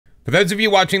For those of you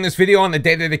watching this video on the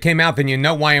day that it came out, then you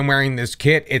know why I'm wearing this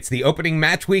kit. It's the opening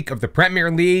match week of the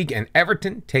Premier League and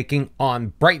Everton taking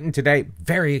on Brighton today.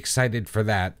 Very excited for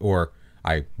that, or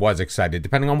I was excited,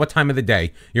 depending on what time of the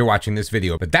day you're watching this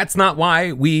video. But that's not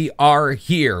why we are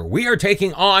here. We are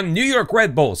taking on New York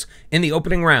Red Bulls in the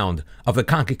opening round of the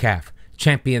CONCACAF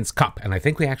Champions Cup. And I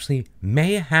think we actually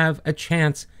may have a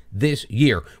chance this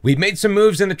year. We've made some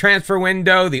moves in the transfer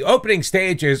window. The opening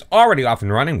stage is already off and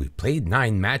running. We've played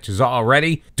 9 matches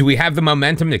already. Do we have the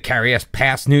momentum to carry us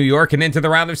past New York and into the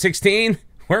round of 16?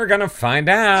 We're gonna find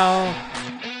out.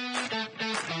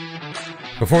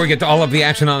 Before we get to all of the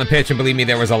action on the pitch, and believe me,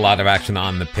 there was a lot of action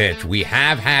on the pitch, we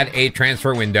have had a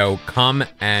transfer window come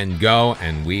and go,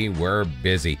 and we were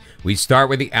busy. We start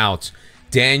with the outs.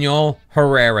 Daniel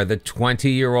Herrera, the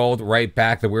 20-year-old right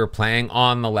back that we were playing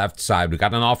on the left side. We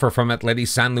got an offer from Atleti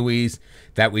San Luis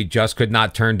that we just could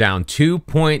not turn down.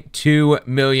 $2.2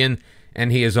 million,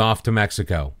 and he is off to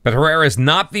Mexico. But Herrera is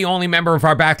not the only member of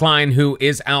our back line who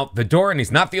is out the door, and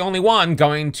he's not the only one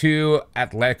going to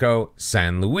Atletico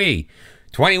San Luis.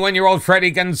 21-year-old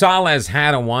Freddy Gonzalez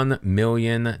had a $1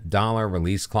 million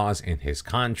release clause in his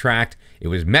contract. It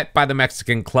was met by the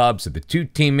Mexican club, so the two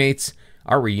teammates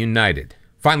are reunited.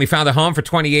 Finally found a home for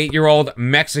 28-year-old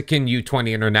Mexican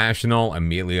U20 international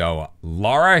Emilio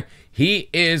Lara.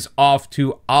 He is off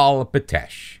to Al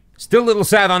Batesh. Still a little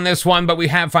sad on this one, but we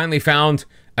have finally found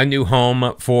a new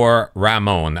home for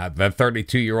Ramon. The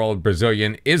 32-year-old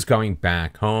Brazilian is going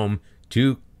back home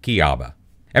to Cuiabá.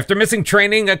 After missing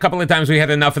training a couple of times, we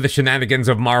had enough of the shenanigans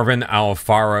of Marvin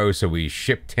Alfaro, so we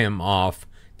shipped him off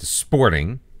to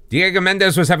Sporting. Diego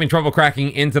Mendes was having trouble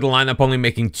cracking into the lineup, only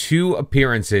making 2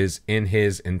 appearances in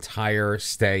his entire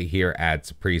stay here at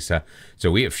Saprissa.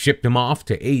 So we have shipped him off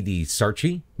to AD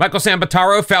Sarchi. Michael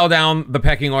Sambataro fell down the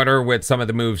pecking order with some of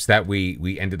the moves that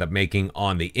we ended up making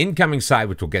on the incoming side,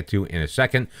 which we'll get to in a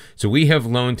second. So we have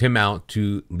loaned him out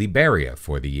to Liberia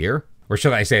for the year. Or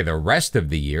should I say the rest of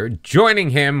the year,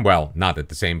 joining him, well, not at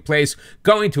the same place,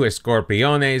 going to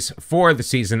Escorpiones for the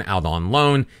season out on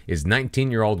loan is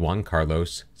 19-year-old Juan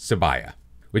Carlos Sabaya.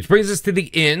 Which brings us to the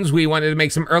ins. We wanted to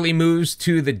make some early moves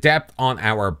to the depth on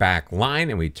our back line,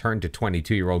 and we turned to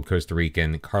 22-year-old Costa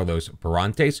Rican Carlos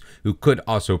Parantes, who could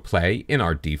also play in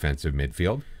our defensive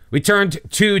midfield. We turned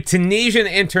to Tunisian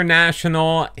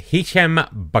international Hichem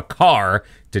Bakar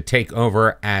to take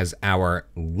over as our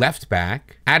left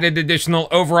back. Added additional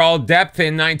overall depth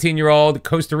in 19-year-old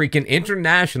Costa Rican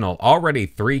international, already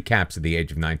 3 caps at the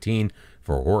age of 19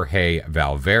 for Jorge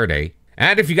Valverde.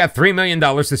 And if you got $3 million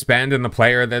to spend in the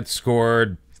player that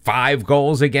scored 5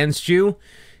 goals against you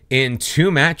in 2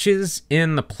 matches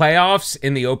in the playoffs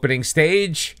in the opening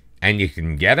stage, and you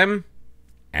can get him,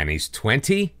 and he's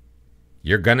 20,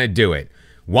 you're gonna do it.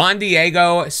 Juan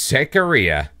Diego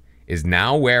Sequeira is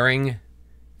now wearing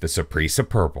the Saprissa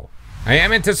purple. I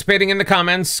am anticipating in the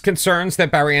comments concerns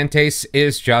that Barrientos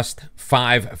is just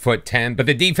 5'10", but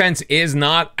the defense is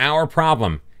not our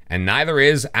problem, and neither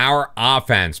is our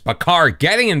offense. Bakar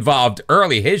getting involved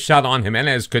early. His shot on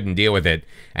Jimenez couldn't deal with it,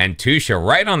 and Tusha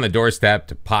right on the doorstep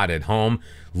to pot it home.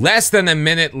 Less than a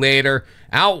minute later,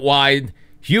 out wide,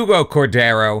 Hugo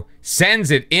Cordero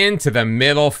sends it into the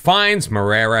middle, finds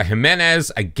Morera.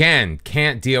 Jimenez, again,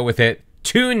 can't deal with it.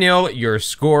 2-0 your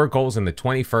score. Goals in the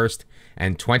 21st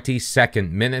and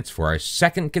 22nd minutes for our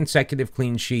 2nd consecutive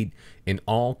clean sheet in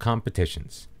all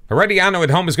competitions. Herediano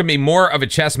at home is going to be more of a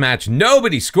chess match.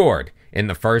 Nobody scored in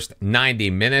the first 90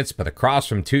 minutes, but across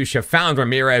from Tusha found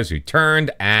Ramirez, who turned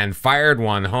and fired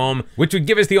one home, which would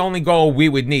give us the only goal we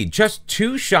would need. Just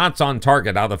 2 shots on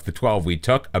target out of the 12 we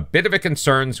took. A bit of a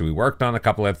concern, so we worked on a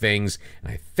couple of things,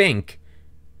 and I think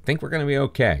we're going to be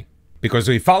okay. Because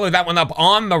we followed that one up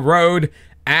on the road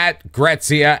at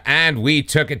Grecia, and we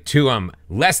took it to him.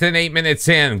 Less than 8 minutes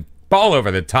in, ball over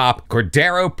the top.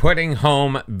 Cordero putting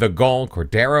home the goal.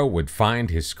 Cordero would find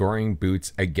his scoring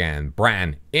boots again.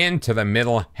 Bran into the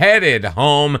middle, headed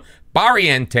home.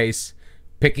 Barrientos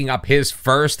picking up his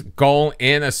first goal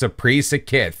in a Saprissa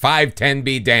kit. 5-10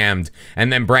 be damned.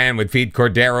 And then Bran would feed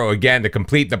Cordero again to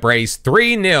complete the brace.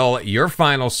 3-0 your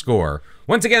final score.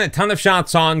 Once again, a ton of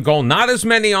shots on goal. Not as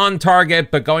many on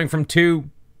target, but going from 2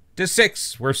 to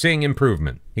 6, we're seeing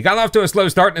improvement. He got off to a slow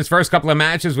start in his first couple of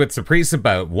matches with Saprissa,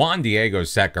 but Juan Diego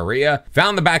Sequeira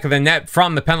found the back of the net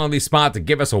from the penalty spot to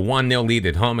give us a 1-0 lead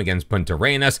at home against Punta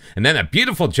Arenas, and then a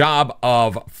beautiful job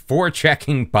of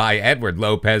forechecking by Edward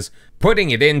Lopez, putting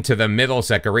it into the middle.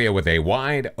 Sequeira with a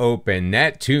wide open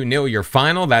net. 2-0 your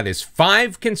final. That is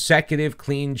 5 consecutive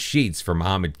clean sheets for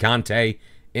Mohamed Kante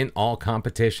in all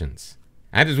competitions.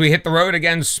 And as we hit the road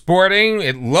against Sporting,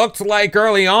 it looked like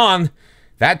early on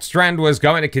that trend was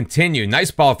going to continue.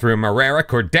 Nice ball through Morera.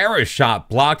 Cordero's shot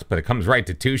blocked, but it comes right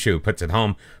to Tusha, who puts it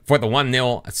home for the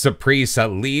 1-0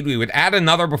 Saprissa lead. We would add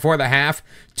another before the half.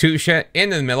 Tusha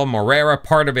into the middle. Morera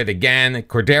part of it again.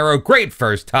 Cordero, great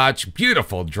first touch.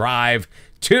 Beautiful drive.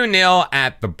 2-0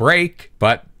 at the break,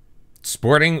 but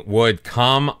Sporting would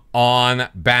come on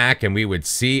back, and we would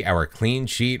see our clean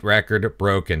sheet record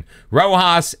broken.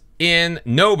 Rojas in,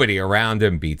 nobody around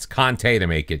him, beats Conte to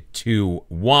make it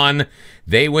 2-1.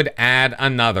 They would add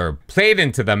another. Played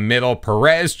into the middle.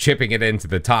 Perez chipping it into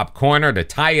the top corner to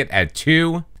tie it at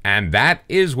 2. And that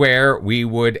is where we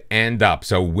would end up.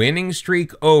 So winning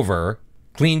streak over,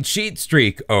 clean sheet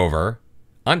streak over,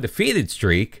 undefeated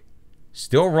streak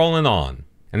still rolling on.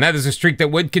 And that is a streak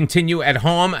that would continue at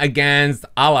home against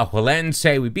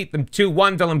Alajuelense. We beat them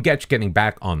 2-1. Dylan Getch getting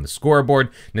back on the scoreboard.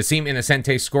 Nasim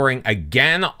Innocente scoring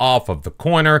again off of the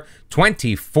corner.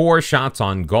 24 shots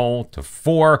on goal to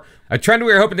 4. A trend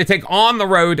we were hoping to take on the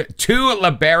road to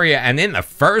Liberia. And in the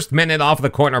first minute off the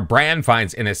corner, Brand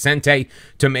finds Innocente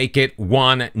to make it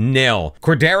 1-0.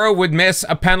 Cordero would miss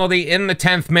a penalty in the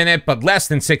 10th minute, but less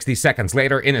than 60 seconds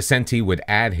later, Innocente would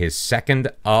add his second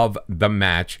of the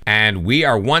match. And we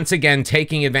are once again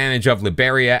taking advantage of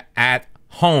Liberia at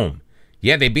home.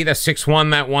 Yeah, they beat us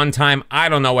 6-1 that one time. I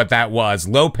don't know what that was.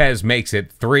 Lopez makes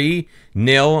it 3-0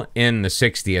 in the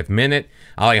 60th minute.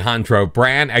 Alejandro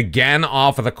Brand again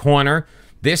off of the corner.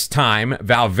 This time,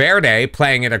 Valverde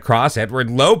playing it across.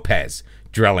 Edward Lopez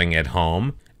drilling it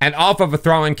home. And off of a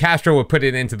throw-in, Castro would put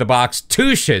it into the box.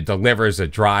 Tusha delivers a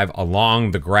drive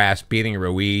along the grass, beating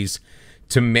Ruiz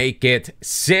to make it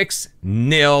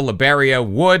 6-0. Liberia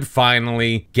would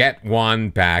finally get one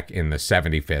back in the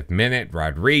 75th minute.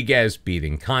 Rodriguez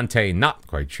beating Conte, not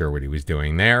quite sure what he was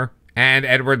doing there. And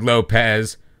Edward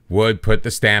Lopez would put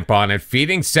the stamp on it,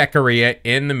 feeding Secaria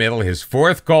in the middle, his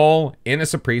 4th goal in a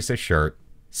Saprissa shirt.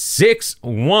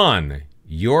 6-1,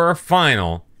 your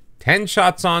final. 10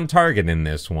 shots on target in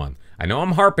this one. I know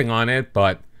I'm harping on it,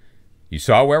 but you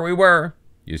saw where we were.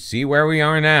 You see where we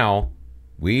are now.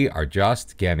 We are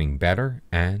just getting better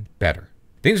and better.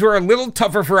 Things were a little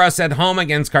tougher for us at home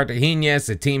against Cartagenas,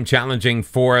 a team challenging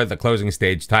for the closing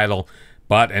stage title,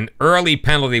 but an early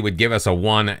penalty would give us a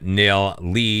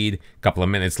 1-0 lead. A couple of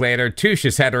minutes later,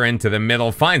 Tusha's header into the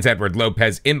middle, finds Edward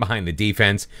Lopez in behind the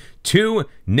defense. 2-0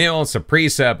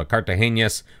 Saprissa, but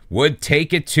Cartagenas would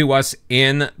take it to us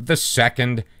in the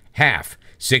second half.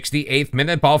 68th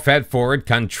minute, ball fed forward.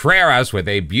 Contreras with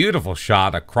a beautiful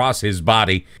shot across his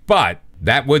body, but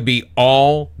that would be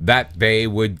all that they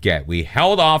would get. We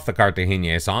held off the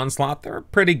Cartagenas onslaught. They're a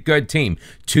pretty good team.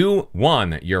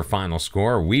 2-1 your final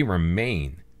score. We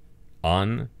remain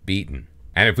unbeaten.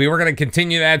 And if we were going to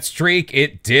continue that streak,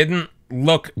 it didn't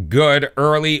look good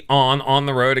early on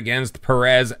the road against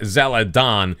Perez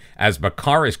Zeledon, as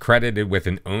Bakar is credited with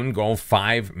an own goal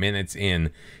 5 minutes in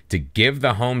to give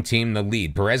the home team the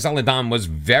lead. Perez Zeledon was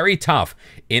very tough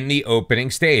in the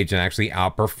opening stage and actually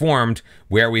outperformed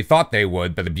where we thought they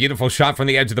would, but a beautiful shot from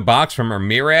the edge of the box from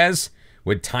Ramirez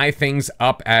would tie things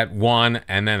up at 1,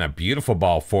 and then a beautiful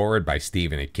ball forward by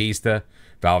Steven Akista.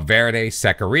 Valverde,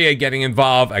 Secaria getting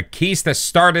involved. Akista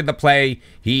started the play.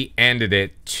 He ended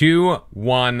it. 2-1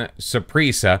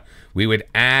 Saprissa. We would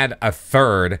add a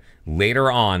third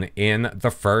later on in the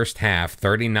first half.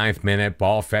 39th minute,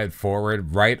 ball fed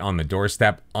forward right on the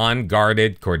doorstep.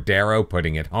 Unguarded, Cordero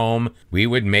putting it home. We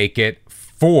would make it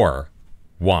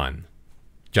 4-1.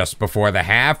 Just before the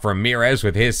half, Ramirez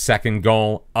with his second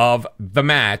goal of the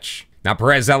match. Now,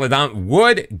 Perez Zeledon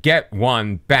would get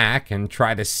one back and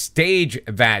try to stage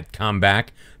that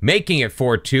comeback, making it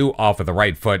 4-2 off of the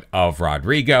right foot of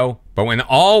Rodrigo. But when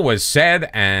all was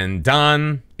said and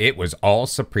done, it was all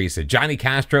Saprissa. Johnny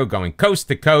Castro going coast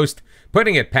to coast,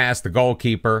 putting it past the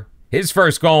goalkeeper. His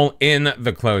first goal in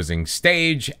the closing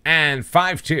stage, and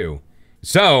 5-2.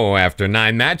 So, after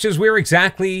 9 matches, we're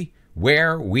exactly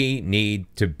where we need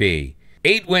to be.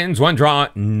 8 wins, 1 draw,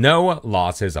 no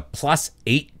losses, a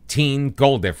 +18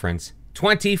 goal difference,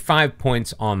 25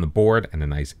 points on the board, and a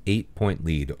nice 8-point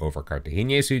lead over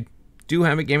Cartagenas, who do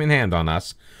have a game in hand on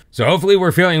us. So hopefully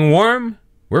we're feeling warm,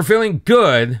 we're feeling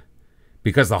good,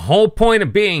 because the whole point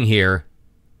of being here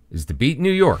is to beat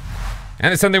New York.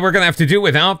 And it's something we're going to have to do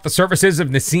without the services of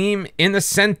Nasim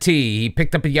Innocente. He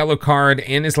picked up a yellow card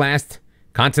in his last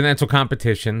Continental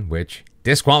competition, which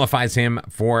disqualifies him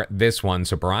for this one.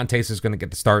 So Barantes is going to get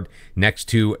the start next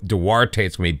to Duarte.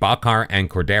 It's going to be Bakar and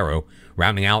Cordero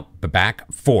rounding out the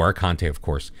back 4. Conte, of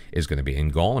course, is going to be in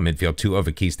goal. A midfield 2 of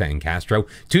Akista and Castro.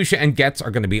 Tusha and Getz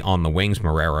are going to be on the wings.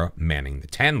 Morera manning the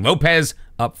 10. Lopez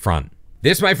up front.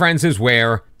 This, my friends, is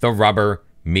where the rubber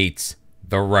meets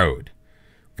the road.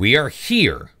 We are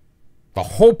here. The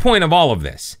whole point of all of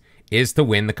this is to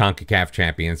win the CONCACAF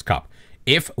Champions Cup.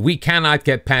 If we cannot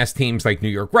get past teams like New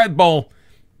York Red Bull,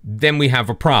 then we have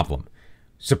a problem.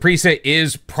 Saprissa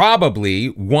is probably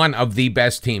one of the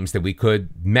best teams that we could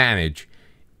manage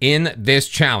in this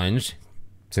challenge,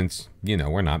 since, you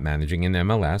know, we're not managing in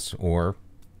MLS or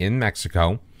in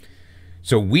Mexico.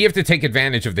 So we have to take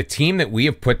advantage of the team that we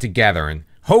have put together, and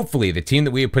hopefully the team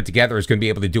that we have put together is going to be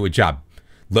able to do a job.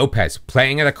 Lopez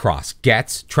playing it across,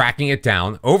 gets, tracking it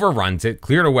down, overruns it,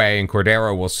 cleared away, and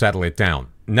Cordero will settle it down.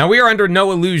 Now, we are under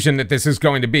no illusion that this is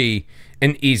going to be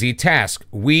an easy task.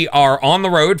 We are on the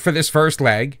road for this first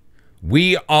leg.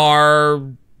 We are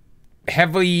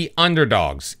heavily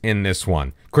underdogs in this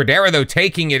one. Cordero, though,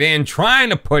 taking it in, trying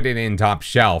to put it in top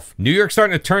shelf. New York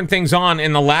starting to turn things on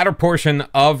in the latter portion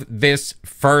of this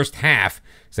first half.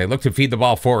 As they look to feed the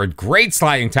ball forward. Great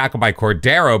sliding tackle by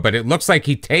Cordero, but it looks like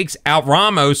he takes out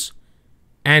Ramos,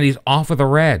 and he's off of the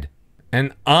red.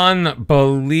 An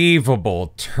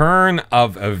unbelievable turn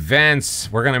of events.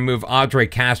 We're going to move Andre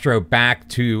Castro back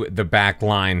to the back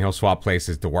line. He'll swap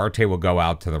places. Duarte will go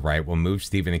out to the right. We'll move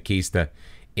Steven Akista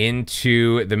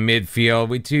into the midfield.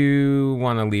 We do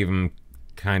want to leave him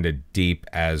kind of deep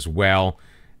as well.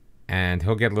 And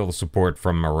he'll get a little support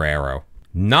from Marrero.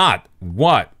 Not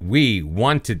what we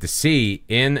wanted to see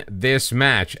in this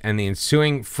match. And the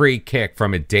ensuing free kick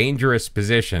from a dangerous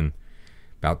position,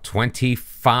 about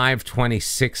 25,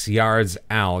 26 yards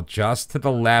out, just to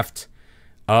the left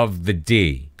of the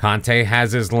D. Conte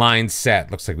has his line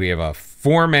set. Looks like we have a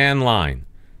four-man line.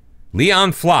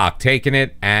 Leon Flock taking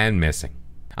it and missing.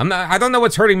 I don't know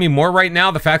what's hurting me more right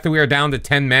now, the fact that we are down to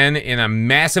 10 men in a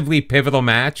massively pivotal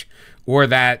match, or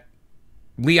that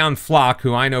Leon Flock,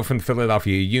 who I know from the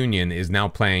Philadelphia Union, is now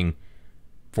playing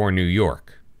for New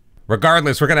York.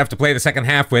 Regardless, we're going to have to play the second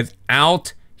half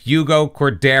without Hugo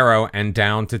Cordero and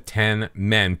down to 10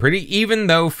 men. Pretty even,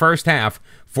 though, first half.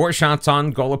 4 shots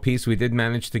on goal apiece. We did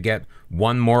manage to get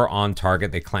one more on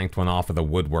target. They clanked one off of the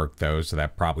woodwork, though, so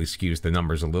that probably skews the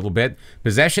numbers a little bit.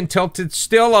 Possession tilted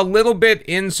still a little bit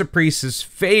in Saprissa's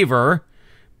favor,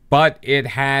 but it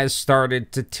has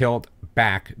started to tilt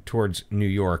back towards New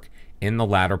York in the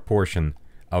latter portion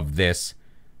of this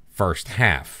first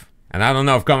half. And I don't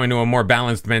know if going to a more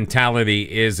balanced mentality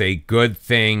is a good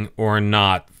thing or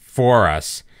not for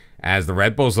us, as the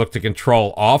Red Bulls look to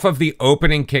control off of the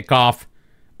opening kickoff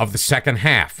of the second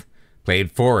half.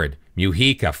 Played forward.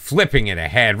 Mujica flipping it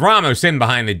ahead. Ramos in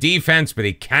behind the defense, but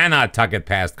he cannot tuck it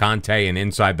past Conte and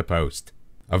inside the post.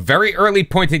 A very early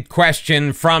pointed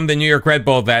question from the New York Red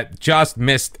Bull that just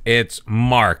missed its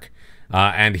mark.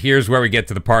 And here's where we get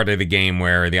to the part of the game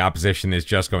where the opposition is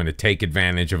just going to take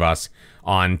advantage of us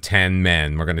on 10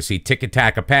 men. We're going to see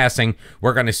tiki-taka passing.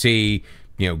 We're going to see,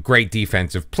 you know, great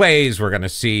defensive plays. We're going to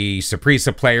see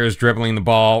Saprissa players dribbling the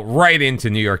ball right into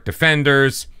New York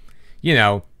defenders. You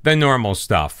know, the normal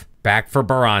stuff. Back for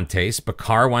Barantes.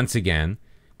 Bakar once again.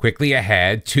 Quickly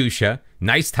ahead. Tusha.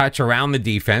 Nice touch around the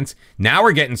defense. Now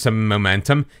we're getting some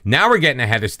momentum. Now we're getting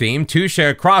ahead of steam.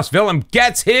 Tusha across. Willem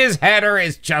gets his header.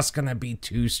 Is just going to be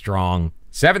too strong.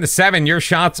 7-7, your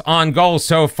shots on goal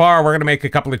so far. We're going to make a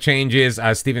couple of changes.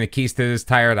 Steven Akista is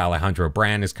tired. Alejandro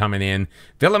Brand is coming in.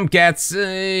 Willem gets,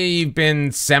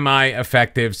 been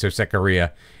semi-effective, so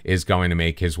Secaria is going to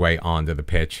make his way onto the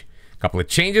pitch. A couple of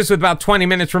changes with about 20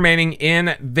 minutes remaining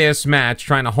in this match.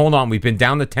 Trying to hold on. We've been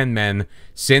down to 10 men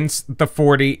since the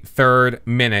 43rd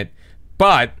minute.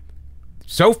 But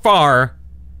so far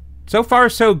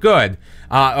so good.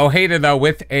 Ojeda, though,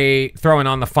 with a throw-in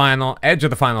on the final edge of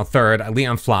the final third.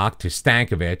 Leon Flock to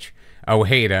Stankovic.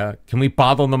 Ojeda, can we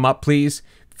bottle them up, please?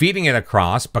 Feeding it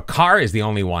across. Bakar is the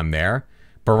only one there.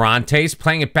 Barantes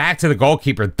playing it back to the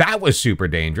goalkeeper. That was super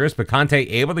dangerous, but Conte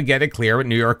able to get it clear, but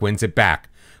New York wins it back.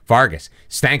 Vargas,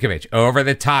 Stankovic over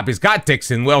the top. He's got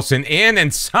Dixon Wilson in,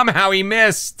 and somehow he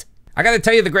missed. I got to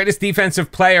tell you, the greatest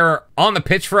defensive player on the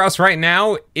pitch for us right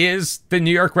now is the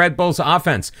New York Red Bulls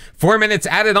offense. 4 minutes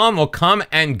added on will come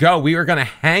and go. We are going to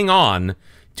hang on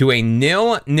to a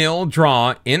 0-0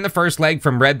 draw in the first leg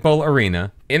from Red Bull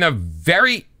Arena in a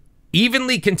very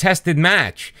evenly contested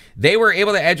match. They were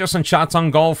able to edge us on shots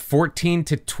on goal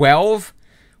 14-12.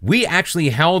 We actually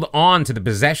held on to the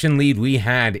possession lead we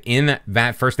had in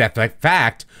that first half. In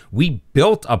fact, we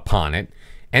built upon it,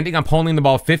 ending up holding the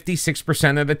ball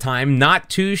 56% of the time. Not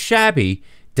too shabby,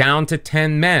 down to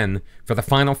 10 men for the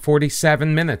final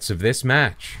 47 minutes of this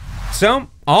match. So,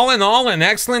 all in all, an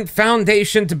excellent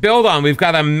foundation to build on. We've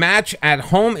got a match at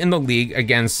home in the league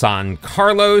against San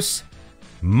Carlos.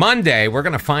 Monday, we're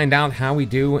going to find out how we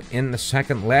do in the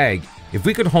second leg If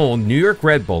we could hold New York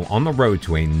Red Bull on the road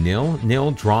to a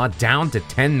 0-0 draw down to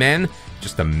 10 men,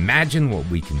 just imagine what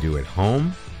we can do at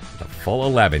home with a full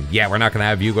 11. Yeah, we're not going to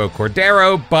have Hugo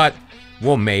Cordero, but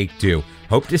we'll make do.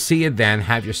 Hope to see you then.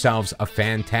 Have yourselves a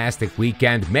fantastic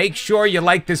weekend. Make sure you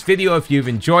like this video if you've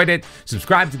enjoyed it.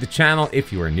 Subscribe to the channel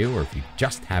if you are new or if you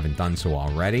just haven't done so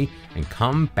already. And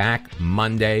come back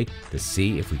Monday to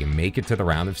see if we can make it to the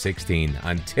round of 16.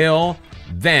 Until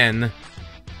then,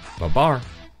 bye-bye.